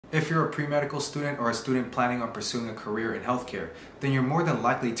If you're a pre-medical student or a student planning on pursuing a career in healthcare, then you're more than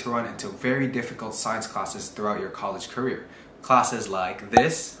likely to run into very difficult science classes throughout your college career. Classes like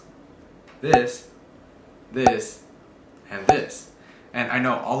this, this, and this. And I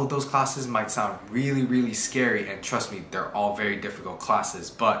know all of those classes might sound really scary, and trust me, they're all very difficult classes,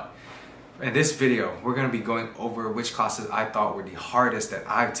 but in this video, we're going to be going over which classes I thought were the hardest that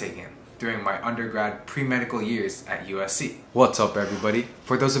I've taken during my undergrad pre-medical years at USC. What's up everybody?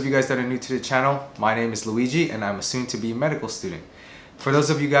 For those of you guys that are new to the channel, my name is Luigi and I'm a soon-to-be medical student. For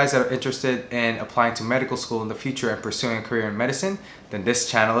those of you guys that are interested in applying to medical school in the future and pursuing a career in medicine, then this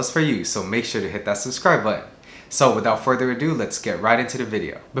channel is for you, so make sure to hit that subscribe button. So without further ado, let's get right into the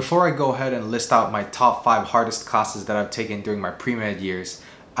video. Before I go ahead and list out my top 5 hardest classes that I've taken during my pre-med years,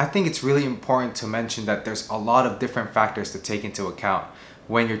 I think it's really important to mention that there's a lot of different factors to take into account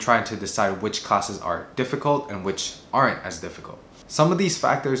when you're trying to decide which classes are difficult and which aren't as difficult. Some of these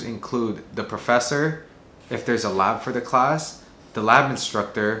factors include the professor, if there's a lab for the class, the lab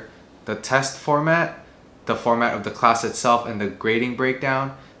instructor, the test format, the format of the class itself and the grading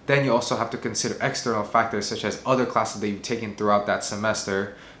breakdown. Then you also have to consider external factors such as other classes that you've taken throughout that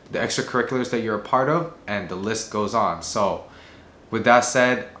semester, the extracurriculars that you're a part of, and the list goes on. So with that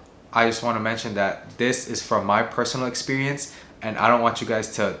said, I just want to mention that this is from my personal experience and I don't want you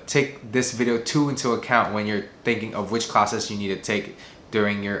guys to take this video too into account when you're thinking of which classes you need to take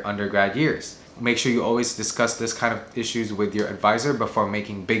during your undergrad years. Make sure you always discuss this kind of issues with your advisor before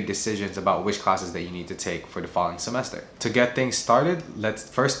making big decisions about which classes that you need to take for the following semester. To get things started, let's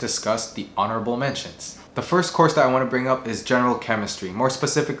first discuss the honorable mentions. The first course that I want to bring up is General Chemistry, more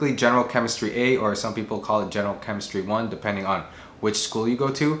specifically General Chemistry A, or some people call it General Chemistry 1 depending on which school you go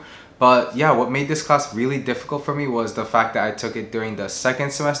to. But yeah, what made this class really difficult for me was the fact that I took it during the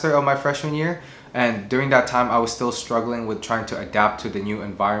second semester of my freshman year, and during that time I was still struggling with trying to adapt to the new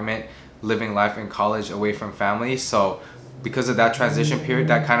environment, living life in college away from family. So because of that transition period,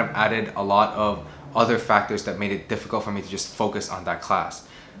 that kind of added a lot of other factors that made it difficult for me to just focus on that class.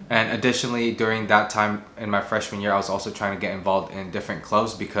 And additionally, during that time in my freshman year, I was also trying to get involved in different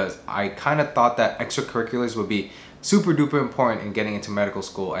clubs because I kind of thought that extracurriculars would be super duper important in getting into medical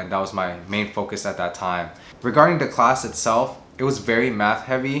school, and that was my main focus at that time. Regarding the class itself, it was very math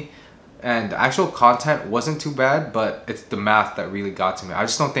heavy and the actual content wasn't too bad, but it's the math that really got to me. I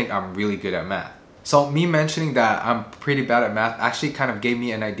just don't think I'm really good at math. So me mentioning that I'm pretty bad at math actually kind of gave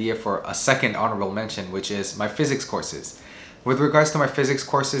me an idea for a second honorable mention, which is my physics courses. With regards to my physics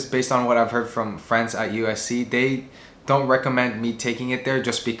courses, based on what I've heard from friends at USC, they don't recommend me taking it there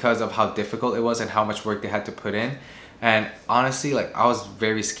just because of how difficult it was and how much work they had to put in. And honestly, I was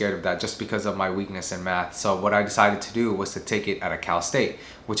very scared of that just because of my weakness in math. So what I decided to do was to take it at a Cal State,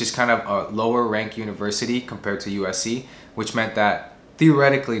 which is kind of a lower ranked university compared to USC, which meant that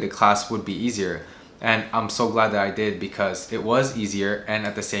theoretically the class would be easier. And I'm so glad that I did because it was easier, and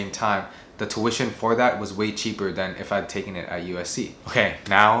at the same time, the tuition for that was way cheaper than if I'd taken it at USC. Okay,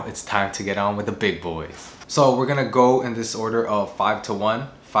 now it's time to get on with the big boys. So we're gonna go in this order of 5 to 1,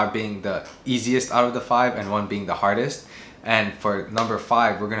 5 being the easiest out of the 5 and 1 being the hardest. And for number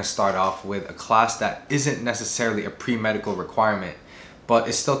 5, we're gonna start off with a class that isn't necessarily a pre-medical requirement, but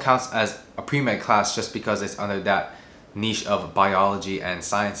it still counts as a pre-med class just because it's under that niche of biology and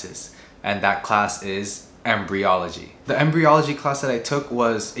sciences. And that class is embryology. The embryology class that I took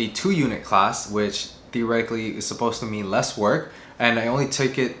was a 2-unit class, which theoretically is supposed to mean less work, and I only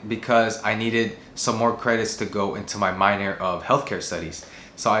took it because I needed some more credits to go into my minor of healthcare studies.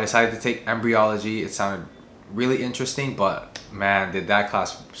 So I decided to take embryology. It sounded really interesting, but man, did that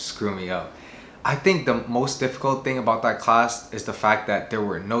class screw me up. I think the most difficult thing about that class is the fact that there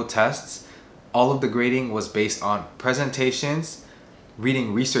were no tests. All of the grading was based on presentations,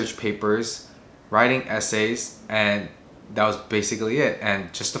 reading research papers, writing essays, and that was basically it.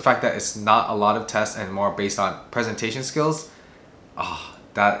 And just the fact that it's not a lot of tests and more based on presentation skills,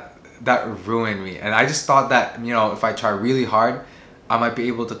 that ruined me. And I just thought that, you know, if I try really hard, I might be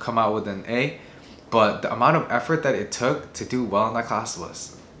able to come out with an A, but the amount of effort that it took to do well in that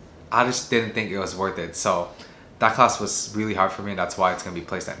class I just didn't think it was worth it. So that class was really hard for me, and that's why it's going to be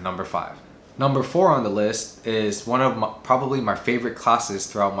placed at number 5. Number 4 on the list is one of probably my favorite classes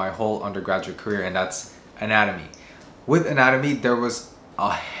throughout my whole undergraduate career, and that's anatomy. With anatomy, there was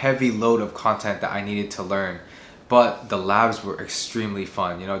a heavy load of content that I needed to learn, but the labs were extremely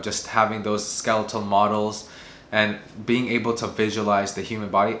fun. You know, just having those skeletal models and being able to visualize the human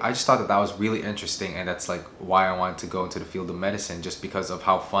body, I just thought that that was really interesting, and that's why I wanted to go into the field of medicine, just because of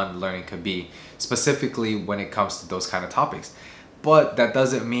how fun learning could be, specifically when it comes to those kind of topics. But that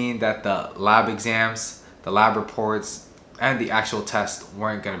doesn't mean that the lab exams, the lab reports, and the actual test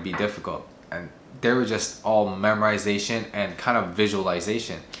weren't going to be difficult, and they were just all memorization and kind of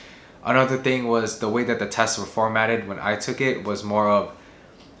visualization. Another thing was the way that the tests were formatted when I took it was more of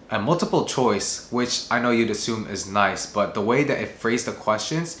a multiple choice, which I know you'd assume is nice, but the way that it phrased the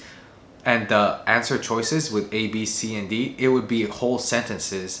questions and the answer choices with A, B, C, and D, it would be whole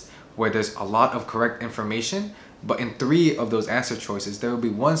sentences where there's a lot of correct information, but in 3 of those answer choices, there will be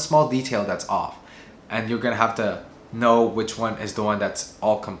one small detail that's off. And you're gonna have to know which one is the one that's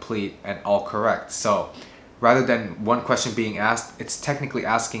all complete and all correct. So rather than one question being asked, it's technically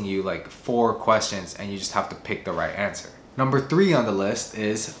asking you like 4 questions and you just have to pick the right answer. Number 3 on the list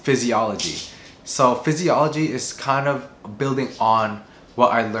is physiology. So physiology is kind of building on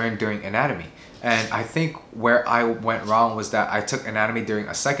what I learned during anatomy. And I think where I went wrong was that I took anatomy during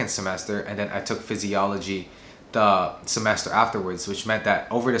a second semester and then I took physiology the semester afterwards, which meant that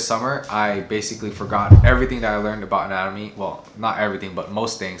over the summer I basically forgot everything that I learned about anatomy. Well, not everything, but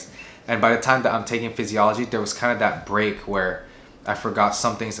most things. And by the time that I'm taking physiology, there was kind of that break where I forgot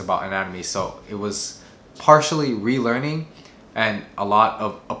some things about anatomy. So it was partially relearning and a lot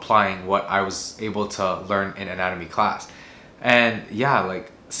of applying what I was able to learn in anatomy class. And yeah,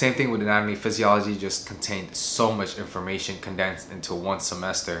 like same thing with anatomy. Physiology just contained so much information condensed into one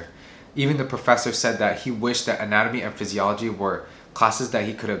semester. Even the professor said that he wished that anatomy and physiology were classes that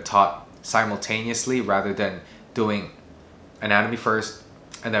he could have taught simultaneously rather than doing anatomy first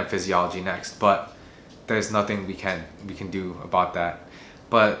and then physiology next. But there's nothing we can do about that.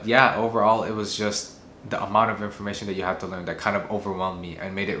 But yeah, overall it was just the amount of information that you have to learn that kind of overwhelmed me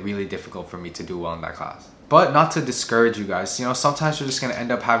and made it really difficult for me to do well in that class. But not to discourage you guys, you know, sometimes you're just going to end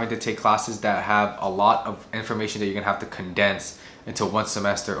up having to take classes that have a lot of information that you're going to have to condense into one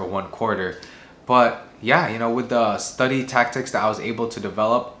semester or one quarter. But yeah, you know, with the study tactics that I was able to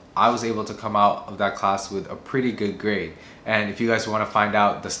develop, I was able to come out of that class with a pretty good grade. And if you guys want to find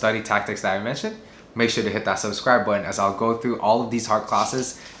out the study tactics that I mentioned, make sure to hit that subscribe button, as I'll go through all of these hard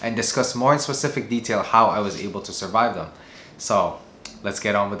classes and discuss more in specific detail how I was able to survive them. So let's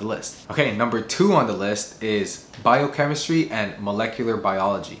get on with the list. Okay, number 2 on the list is biochemistry and molecular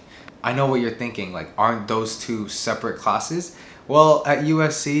biology. I know what you're thinking, like, aren't those 2 separate classes? Well, at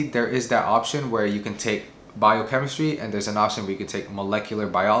USC, there is that option where you can take biochemistry and there's an option where you can take molecular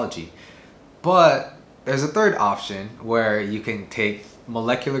biology. But there's a third option where you can take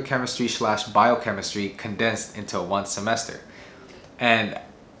molecular chemistry / biochemistry condensed into one semester. And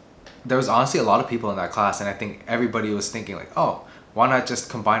there was honestly a lot of people in that class, and I think everybody was thinking like, oh, why not just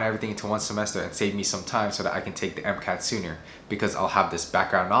combine everything into one semester and save me some time so that I can take the MCAT sooner because I'll have this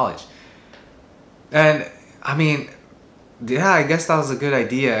background knowledge. And I mean, yeah, I guess that was a good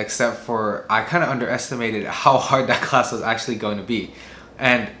idea, except for I kind of underestimated how hard that class was actually going to be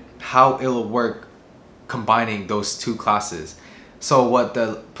and how it'll work combining those 2 classes. So what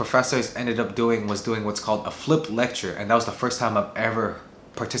the professors ended up doing was doing what's called a flipped lecture, and that was the first time I've ever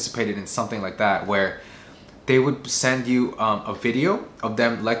participated in something like that, where they would send you a video of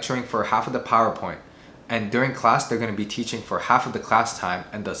them lecturing for half of the PowerPoint, and during class they're going to be teaching for half of the class time,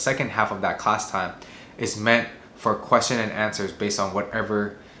 and the second half of that class time is meant for question and answers based on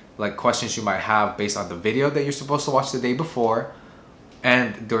whatever like questions you might have based on the video that you're supposed to watch the day before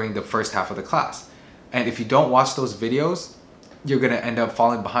and during the first half of the class. And if you don't watch those videos, you're going to end up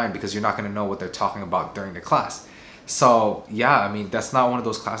falling behind because you're not going to know what they're talking about during the class. So yeah, I mean, that's not one of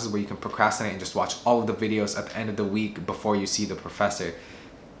those classes where you can procrastinate and just watch all of the videos at the end of the week before you see the professor.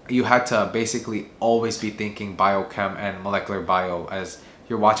 You had to basically always be thinking biochem and molecular bio as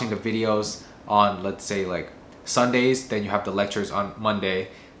you're watching the videos on, let's say, like Sundays, then you have the lectures on Monday,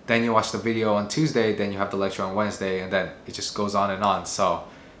 then you watch the video on Tuesday, then you have the lecture on Wednesday, and then it just goes on and on. So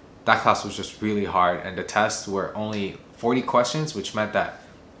that class was just really hard, and the tests were only 40 questions, which meant that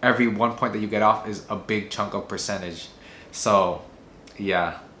every 1 point that you get off is a big chunk of percentage. So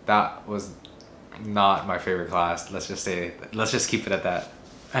yeah, that was not my favorite class. Let's just keep it at that.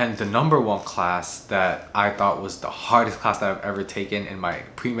 And the number 1 class that I thought was the hardest class that I've ever taken in my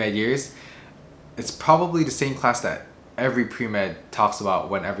pre-med years, it's probably the same class that every pre-med talks about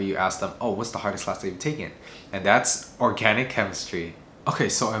whenever you ask them, oh, what's the hardest class that you've taken? And that's organic chemistry. Okay,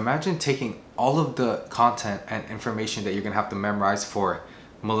 so imagine taking all of the content and information that you're gonna have to memorize for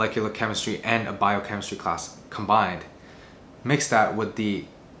molecular chemistry and a biochemistry class combined. Mix that with the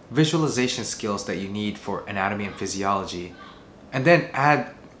visualization skills that you need for anatomy and physiology, and then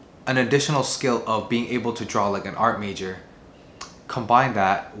add an additional skill of being able to draw like an art major. Combine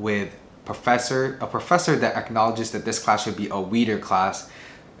that with a professor that acknowledges that this class should be a weeder class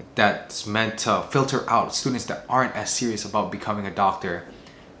that's meant to filter out students that aren't as serious about becoming a doctor.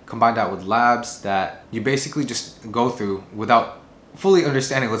 combine that with labs that you basically just go through without fully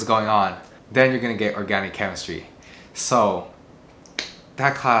understanding what's going on, then you're gonna get organic chemistry. So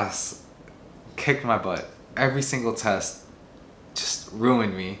that class kicked my butt. Every single test just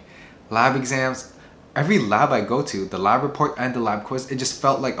ruined me. Lab exams, every lab I go to, the lab report and the lab quiz, it just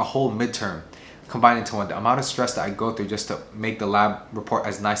felt like a whole midterm combined into one. The amount of stress that I go through just to make the lab report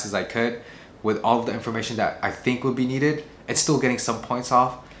as nice as I could with all of the information that I think would be needed, and still getting some points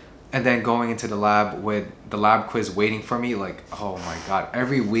off, and then going into the lab with the lab quiz waiting for me, like, oh my god,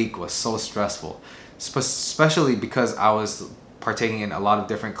 every week was so stressful, especially because I was partaking in a lot of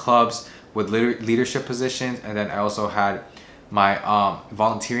different clubs with leadership positions, and then I also had my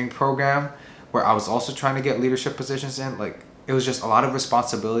volunteering program where I was also trying to get leadership positions in. Like, it was just a lot of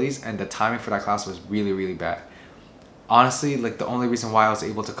responsibilities, and the timing for that class was really, really bad. Honestly, like, the only reason why I was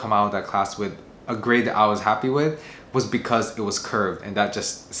able to come out of that class with a grade that I was happy with was because it was curved, and that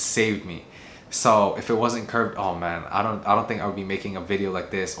just saved me. So if it wasn't curved, oh man, I don't think I would be making a video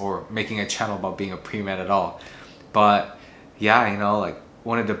like this or making a channel about being a pre-med at all. But yeah, you know, like,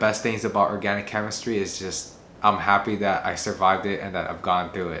 one of the best things about organic chemistry is just I'm happy that I survived it and that I've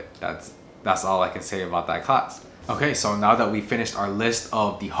gone through it. That's all I can say about that class. Okay, so now that we finished our list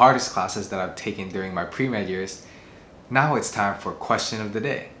of the hardest classes that I've taken during my pre-med years, now it's time for question of the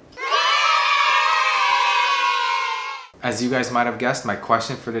day. As you guys might have guessed, my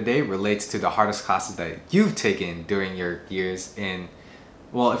question for today relates to the hardest classes that you've taken during your years in,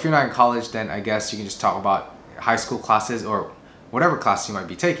 well, if you're not in college, then I guess you can just talk about high school classes or whatever class you might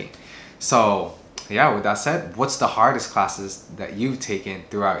be taking. So yeah, with that said, what's the hardest classes that you've taken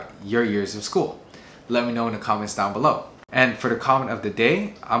throughout your years of school? Let me know in the comments down below. And for the comment of the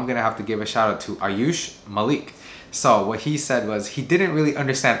day, I'm gonna have to give a shout out to Ayush Malik. So what he said was he didn't really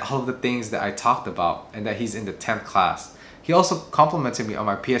understand all of the things that I talked about, and that he's in the 10th class. He also complimented me on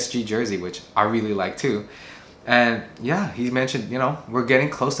my PSG jersey, which I really like too. And yeah, he mentioned, you know, we're getting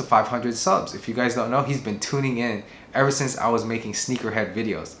close to 500 subs. If you guys don't know, he's been tuning in ever since I was making Sneakerhead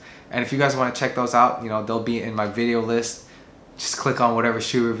videos. And if you guys want to check those out, you know, they'll be in my video list. Just click on whatever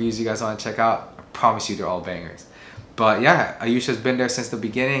shoe reviews you guys want to check out. I promise you they're all bangers. But yeah, Ayush has been there since the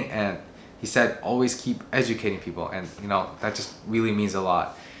beginning, and he said always keep educating people, and you know, that just really means a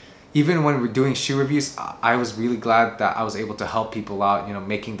lot. Even when we're doing shoe reviews, I was really glad that I was able to help people out, you know,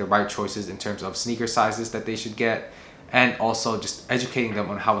 making the right choices in terms of sneaker sizes that they should get, and also just educating them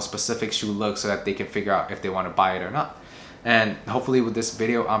on how a specific shoe looks so that they can figure out if they want to buy it or not. And hopefully with this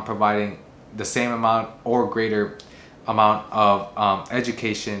video, I'm providing the same amount or greater amount of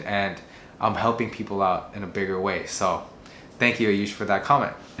education, and I'm helping people out in a bigger way. So thank you, Ayush, for that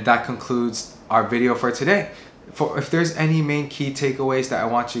comment. And that concludes our video for today. If there's any main key takeaways that I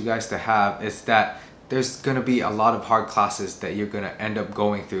want you guys to have, is that there's going to be a lot of hard classes that you're going to end up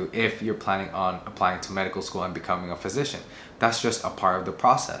going through if you're planning on applying to medical school and becoming a physician. That's just a part of the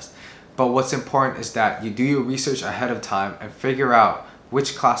process. But what's important is that you do your research ahead of time and figure out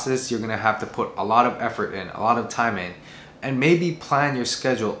which classes you're going to have to put a lot of effort in, a lot of time in, and maybe plan your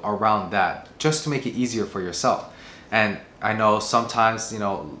schedule around that just to make it easier for yourself. And I know sometimes, you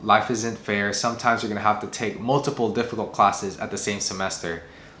know, life isn't fair. Sometimes you're going to have to take multiple difficult classes at the same semester,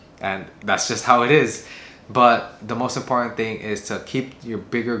 and that's just how it is. But the most important thing is to keep your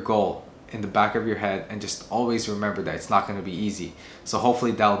bigger goal in the back of your head, and just always remember that it's not going to be easy. So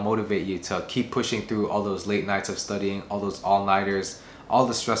hopefully that'll motivate you to keep pushing through all those late nights of studying, all those all-nighters, all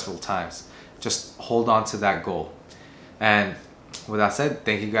the stressful times. Just hold on to that goal. And with that said,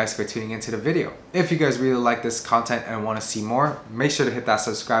 thank you guys for tuning into the video. If you guys really like this content and want to see more, make sure to hit that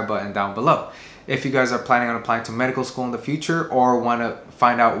subscribe button down below. If you guys are planning on applying to medical school in the future, or want to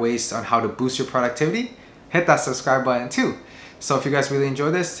find out ways on how to boost your productivity, hit that subscribe button too. So if you guys really enjoy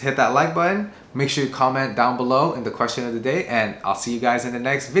this, hit that like button. Make sure you comment down below in the question of the day, and I'll see you guys in the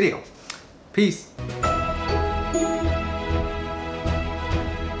next video. Peace.